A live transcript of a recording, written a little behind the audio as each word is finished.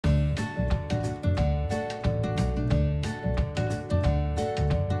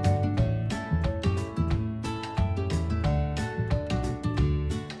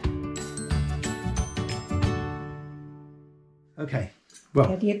Okay. Well,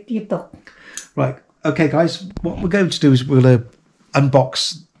 dito. right. Okay, guys. What we're going to do is we're going to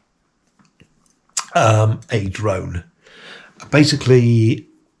unbox a drone. Basically,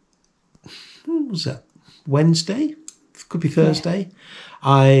 what was that? Wednesday? Could be Thursday. Yeah.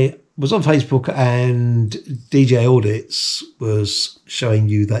 I was on Facebook and DJ Audits was showing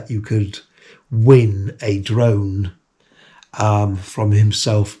you that you could win a drone from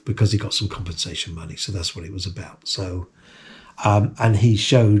himself because he got some compensation money. So that's what it was about. So, and he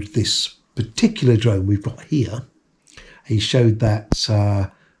showed this particular drone we've got here. He showed that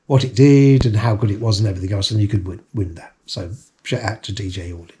what it did and how good it was and everything else, and you could win that. So shout out to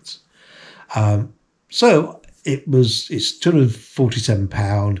DJ Audits. So it's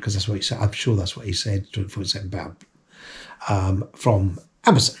 £247 because that's what he said. I'm sure that's what he said. £247 from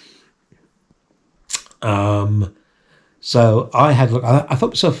Amazon. So I had look. I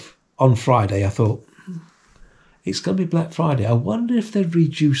thought myself on Friday. I thought it's going to be Black Friday. I wonder if they'd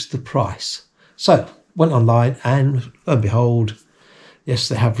reduced the price. So went online and lo and behold, yes,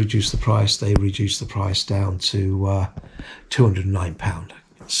 they have reduced the price. They reduced the price down to £209.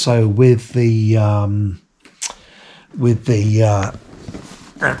 So with the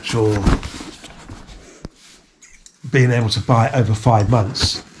actual being able to buy it over 5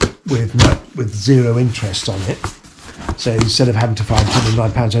 months with zero interest on it. So instead of having to find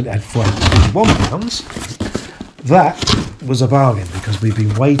 £209, only had £451. That was a bargain because we've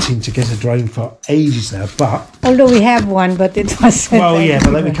been waiting to get a drone for ages now. But although we have one, but it wasn't. Well, yeah,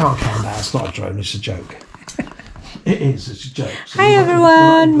 but then we can't count that. It's not a drone. It's a joke. It is. It's a joke. So hi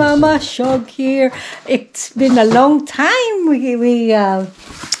everyone, Mama Shog here. It's been a long time. We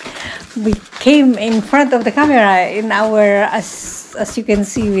came in front of the camera in our as you can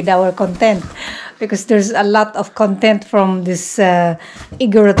see with our content, because there's a lot of content from this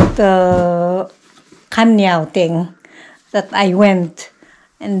Igorot Kanyao thing that I went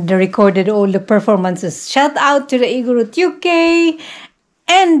and recorded all the performances. Shout out to the Igorot UK,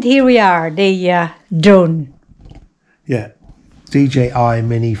 and here we are, the drone. Yeah, DJI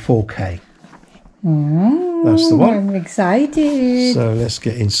Mini 4K. That's the one. I'm excited. So let's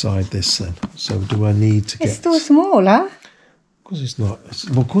get inside this then. So do I need to get... It's too small, huh? Of course it's not.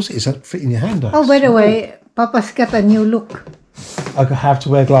 Well, of course it isn't fit in your hand. Oh, by the way, Papa's got a new look. I have to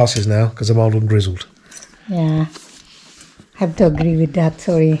wear glasses now because I'm old and grizzled. Yeah. Have to agree with that,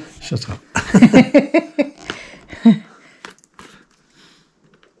 sorry. Shut up.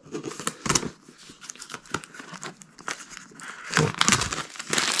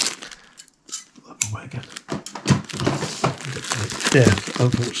 Yeah,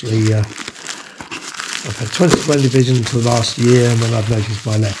 unfortunately, I've had 20/20 vision until last year, and then I've noticed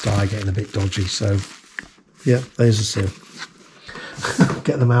my left eye getting a bit dodgy. So, yeah, there's a seal.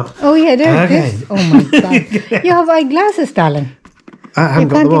 Get them out. Oh yeah, there it is. Oh my god, you have eyeglasses, darling. I haven't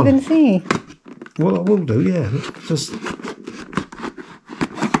got them on. You can't even see. Well, I will do. Yeah, just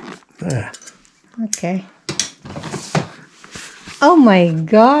there. Okay. Oh my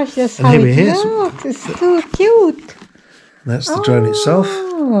gosh, that's how it looks. It's too cute. That's the drone itself.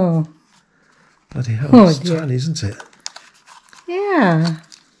 Oh. Bloody hell, it's tiny, isn't it? Yeah.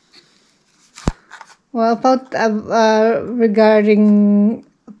 Well, about regarding,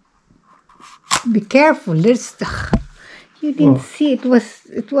 be careful. There's you didn't see it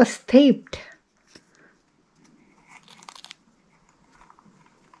was taped.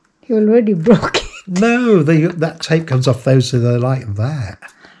 You already broke it. No, that tape comes off those, so they're like that.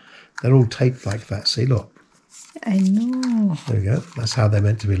 They're all taped like that. See, look. I know. There we go. That's how they're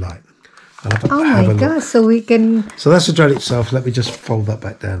meant to be like. Oh my gosh, so we can... So that's the drone itself. Let me just fold that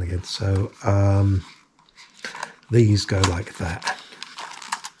back down again. So these go like that.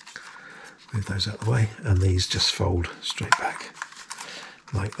 Move those out of the way. And these just fold straight back.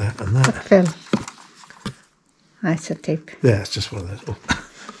 Like that and that. That fell. That's a tape. Yeah, it's just one of those. Oh.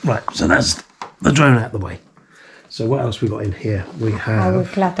 Right, so that's the drone out of the way. So what else we got in here? We have... Our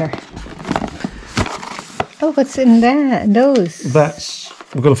clutter. Oh, what's in there? Those. That's...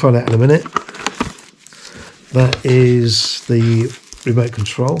 We're going to find out in a minute. That is the remote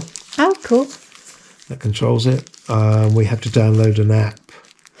control. Oh, cool. That controls it. We have to download an app,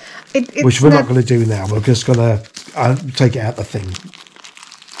 which we're not going to do now. We're just going to take it out the thing.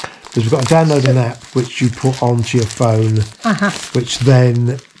 Because we've got to download an app which you put onto your phone, which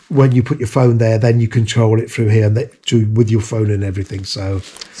then, when you put your phone there, then you control it through here with your phone and everything. So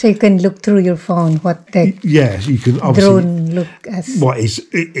you can look through your phone what the you can obviously drone look as what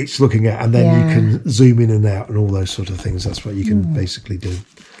it's looking at, and then you can zoom in and out and all those sort of things. That's what you can basically do.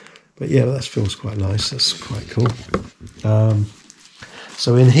 But yeah, that feels quite nice. That's quite cool.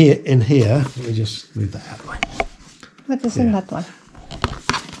 So in here, let me just move that out of the way. What is in that one?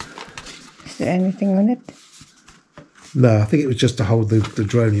 Is there anything on it? No, I think it was just to hold the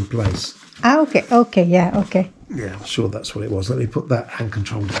drone in place. Ah, okay. Okay, yeah, okay. Yeah, I'm sure that's what it was. Let me put that hand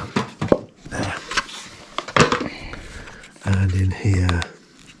control down. There. And in here.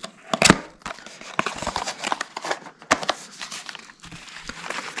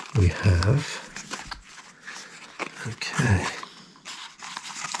 We have. Okay.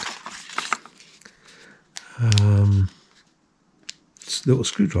 It's a little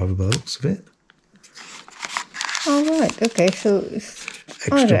screwdriver by the looks of it. All right. Okay. So it's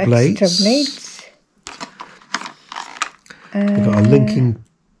Extra blades. Extra blades. We've got our linking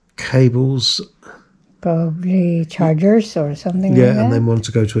cables. Probably chargers or something. Yeah, like that. and then one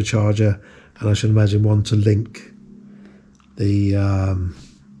to go to a charger, and I should imagine one to link the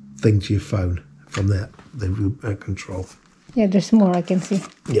thing to your phone from the remote control. Yeah, there's more I can see.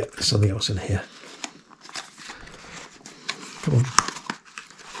 Yeah, there's something else in here. Come on.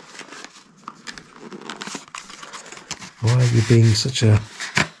 Why are you being such a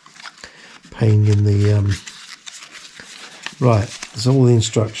pain in the... Right, there's all the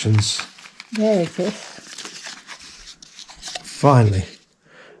instructions. There it is. Finally,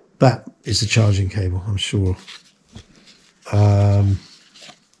 that is the charging cable, I'm sure.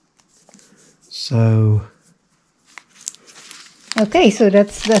 So... Okay, so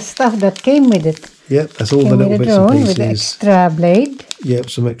that's the stuff that came with it. Yep, that's all the Came little with the bits and drone pieces. with the extra blade. Yep,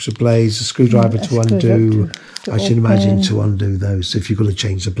 some extra blades, a screwdriver A to undo. to I should imagine open. to undo those if you're going to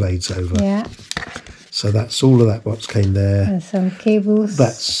change the blades over. Yeah, So that's all of that what came there. and some cables.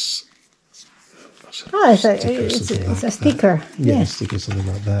 That's Oh, it's a, sticker or it's, something it's like a that. sticker. Yeah, Yeah. a sticker, something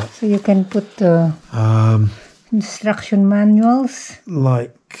like that. So you can put the instruction manuals.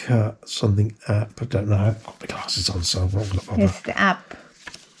 Like something app. I don't know. I've got my glasses on, so I won't look over. It's the app.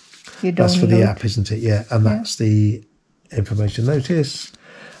 You That's for the download. app, isn't it? Yeah, and that's the information notice,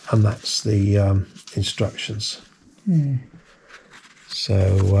 and that's the instructions.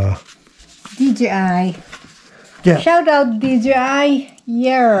 So DJI. yeah, Shout out DJI.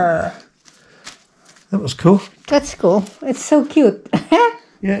 Yeah. that was cool. That's cool. It's so cute.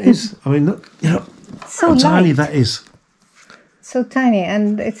 Yeah, it is. I mean, look, you know, So how tiny light. that is. So tiny,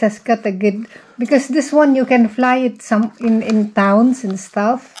 and it has got a good, because this one you can fly it some in towns and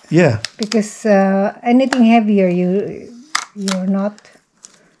stuff, Yeah, because anything heavier you're not.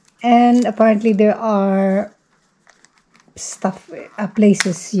 And apparently there are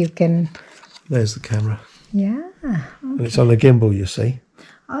places you can, there's the camera. yeah. And it's on a gimbal, you see.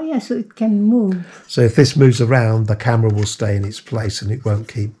 Oh yeah, so it can move. So if this moves around, the camera will stay in its place and it won't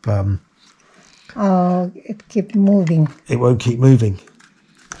keep It keeps moving. moving.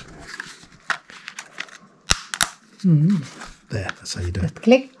 There, that's how you do it.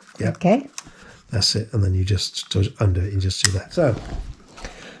 Click. Yeah. Okay. That's it. And then you just undo it and just do that. So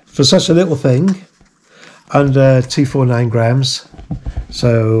for such a little thing, under 249 grams,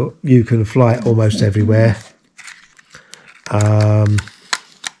 so you can fly it almost everywhere.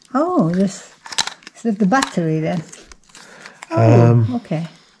 Oh, is that the battery then? Oh, okay.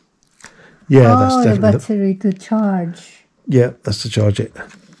 Yeah, that's the definitely battery to charge. yeah, that's to charge it.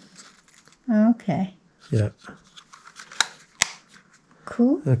 Okay, Yeah.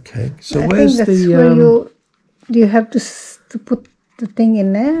 cool. Okay. So I where's think that's the where do you have to put the thing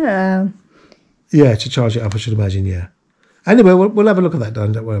in there? yeah, to charge it up, I should imagine, yeah. Anyway, we'll have a look at that,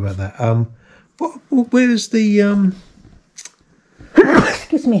 Dan. Don't worry about that. Where's the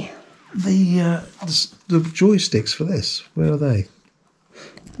Excuse me. the joysticks for this? Where are they?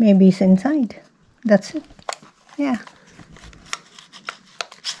 Maybe it's inside. That's it. Yeah.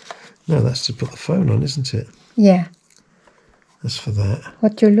 No, that's to put the phone on, isn't it? Yeah. That's for that.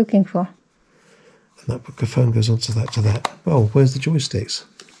 What you're looking for? And that phone goes onto that to that. Oh, where's the joysticks?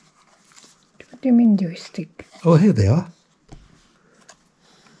 What do you mean joystick? Oh, here they are.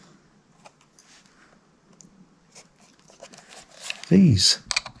 These.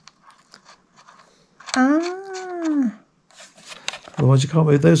 Ah. Otherwise, you can't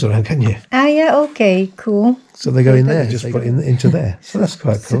move those around, can you? Ah, yeah. Okay. Cool. So they go in there, just put it into there. So that's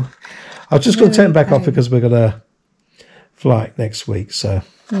quite cool. I was just going to turn it back off because we're going to fly next week. So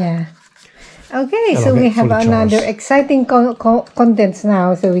Yeah. Okay, And so I'll we get have fully another charged. exciting contents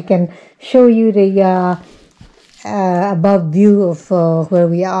now, so we can show you the above view of where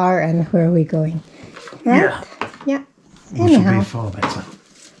we are and where we're going. Right? Yeah. which will Anyhow. be far better.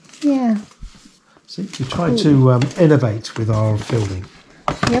 Yeah. See, we try to innovate with our filming.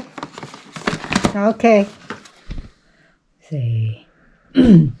 Yep. Okay. See.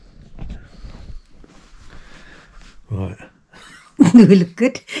 Right. Do we look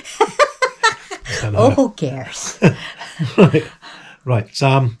good? don't know. Oh, who cares? Right.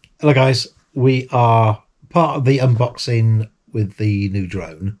 Hello, guys. We are part of the unboxing with the new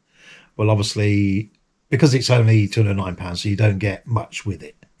drone. Well, obviously, because it's only £209, so you don't get much with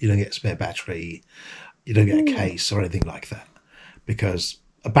it. You don't get a spare battery. You don't get a case or anything like that. Because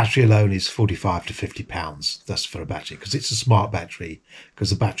a battery alone is £45 to £50. That's for a battery, because it's a smart battery. Because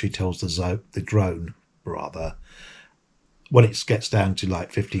the battery tells the drone, rather, when it gets down to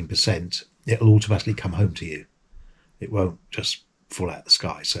like 15%, it'll automatically come home to you. It won't just fall out of the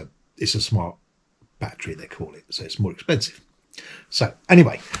sky. So it's a smart battery, they call it. So it's more expensive. So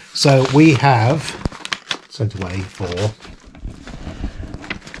anyway, so we have sent away for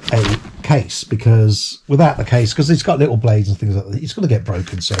a case, because without the case, because it's got little blades and things like that, it's going to get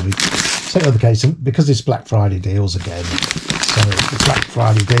broken. So we sent out the case, and because it's Black Friday deals again, so the Black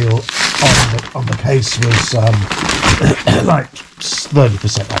Friday deal on the case was like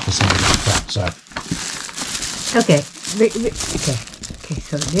 30% off or something like that. So Okay.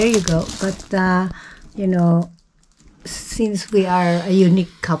 So there you go. But since we are a unique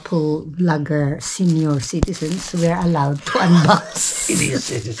couple vlogger, senior citizens, we are allowed to unbox.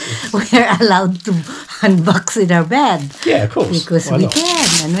 We are allowed to unbox in our bed. Yeah, of course. Because Why we not? can,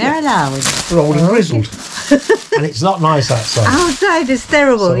 and we're allowed. We're old and grizzled, and it's not nice outside. Outside is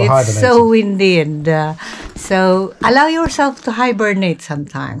terrible. So we're It's so hibernating. windy, and so allow yourself to hibernate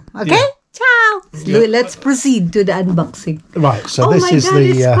sometime. Okay? Yeah. Ciao. Yeah. Let's proceed to the unboxing. Right. So Oh this my is God,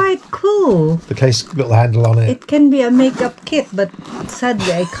 it's the quite cool. case, got the handle on it. It can be a makeup kit, but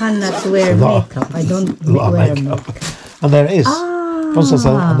sadly I cannot wear A lot of- makeup. I don't A lot wear of makeup. makeup. And there it is. Ah.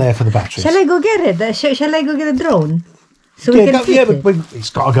 And there for the batteries. Shall I go get it? Shall I go get a drone? So Yeah, we can fit it? but it's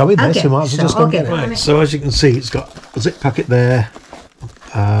got to go in there, Okay, so we might as well just so, go and okay. get it. Right, so as you can see, it's got a zip packet there.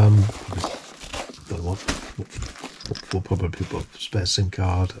 Don't know what for probably put spare SIM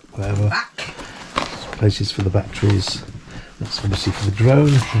card, whatever. Places for the batteries. That's obviously for the drone,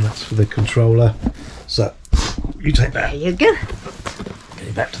 and that's for the controller. So you take that, There you go. get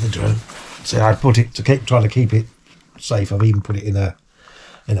it back to the drone. So I put it to keep trying to keep it safe. I've even put it in a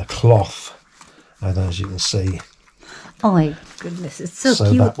cloth, and as you can see, Oh my goodness, it's so so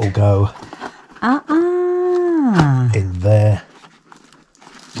cute. that will go in there,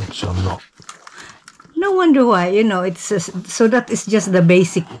 which I'm not. No wonder why, it's so that is just the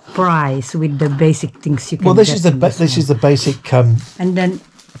basic price with the basic things you can Well, this get is the in this this is one. the basic And then,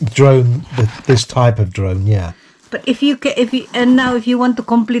 drone. This type of drone, yeah. but if you want to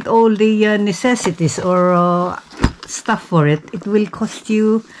complete all the necessities or stuff for it, it will cost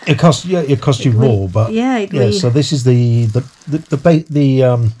you. It costs you more, but yeah, it will. So this is the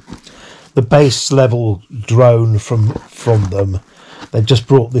base level drone from them. They've just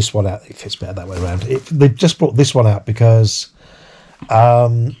brought this one out. It fits better that way around. They've just brought this one out because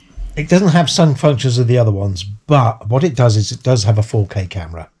it doesn't have some functions of the other ones, but what it does is it does have a 4K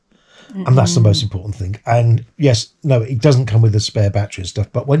camera. And that's the most important thing. And yes, no, it doesn't come with a spare battery and stuff.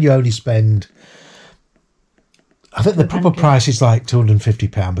 But when you only spend, I think the proper price is like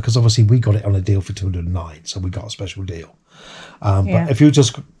 £250, because obviously we got it on a deal for £209, so we got a special deal. Yeah. But if you're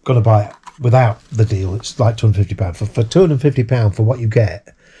just going to buy it without the deal, it's like £250. For £250 for what you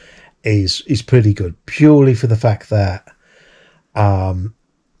get is pretty good, purely for the fact that the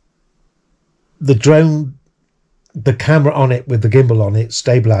drone, the camera on it with the gimbal on it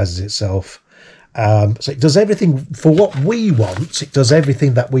stabilizes itself. So it does everything for what we want. It does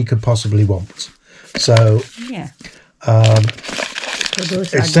everything that we could possibly want. So Yeah. So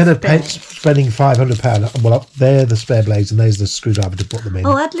those instead are of the specs. spending £500, well, they're the spare blades and there's the screwdriver to put them in.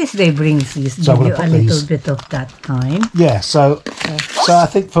 Oh, at least they bring these. So I'm Give gonna you a put little these- bit of that kind. Yeah, so I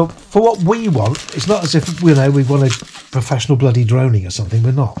think for what we want, it's not as if we want a professional bloody droning or something.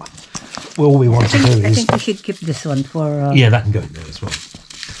 We're not. All we want to do I is think we should keep this one for that can go in there as well.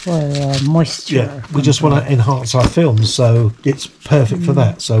 moisture. Yeah, we just want to enhance our films, so it's perfect for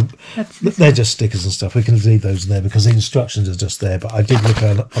that. So That's- they're just stickers and stuff. We can leave those in there because the instructions are just there. But I did look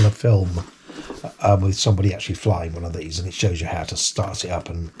on a film with somebody actually flying one of these, and it shows you how to start it up.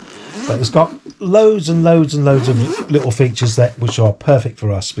 But it's got loads and loads and loads of little features which are perfect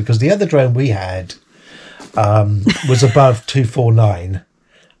for us, because the other drone we had was above 249.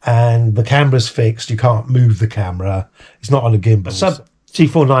 And the camera's fixed. You can't move the camera. It's not on a gimbal. Sub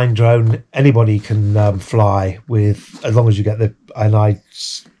T49 drone, anybody can fly with, as long as you get the. And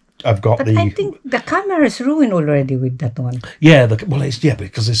I've got But the. I think the camera is ruined already with that one. Yeah,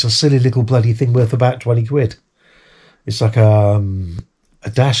 because it's a silly little bloody thing worth about 20 quid. It's like a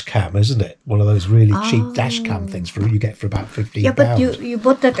dash cam, isn't it? One of those really cheap dash cam things you get for about £15. Yeah, but you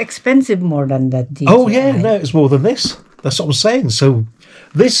bought that expensive more than that. DJI. Oh yeah, no, it's more than this. That's what I'm saying. So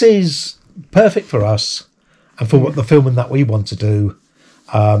this is perfect for us and for what the filming that we want to do.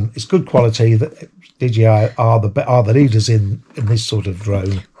 It's good quality. That DJI are the leaders in this sort of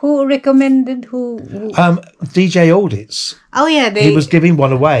drone. Who recommended? Who? DJ Audits. Oh yeah, He was giving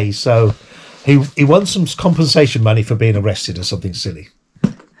one away, so he won some compensation money for being arrested or something silly,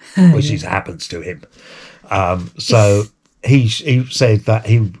 which happens to him. So he said that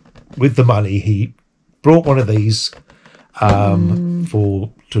with the money he brought one of these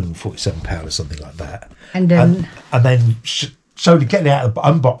for £247 or something like that, and then showed it, getting it out,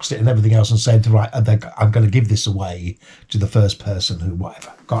 unboxed it and everything else, and said, right, I'm going to give this away to the first person who,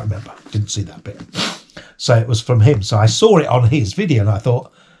 whatever, can't remember, didn't see that bit. So it was from him. So I saw it on his video and I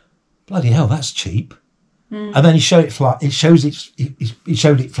thought, bloody hell, that's cheap. And then he showed it fly. It shows he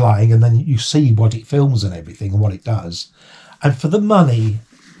showed it flying, and then you see what it films and everything and what it does. And for the money,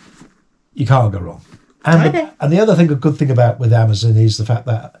 you can't go wrong. And the other thing, a good thing with Amazon is the fact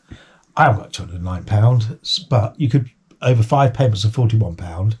that I haven't got £209, but you could, over 5 payments of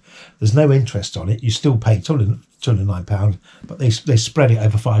 £41. There's no interest on it. You still pay £209, but they spread it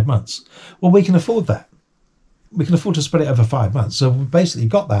over 5 months. Well, we can afford that. We can afford to spread it over 5 months. So we basically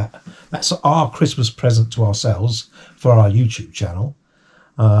got that. That's our Christmas present to ourselves for our YouTube channel.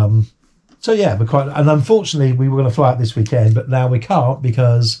 So yeah, and unfortunately we were going to fly out this weekend, but now we can't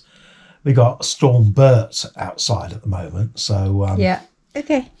because we got Storm Bert outside at the moment. So yeah,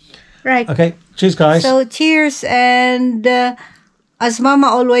 okay, right. Okay, cheers, guys. So cheers, and as Mama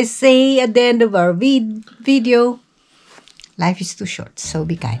always say at the end of our video, life is too short, so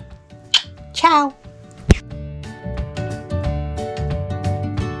be kind. Ciao.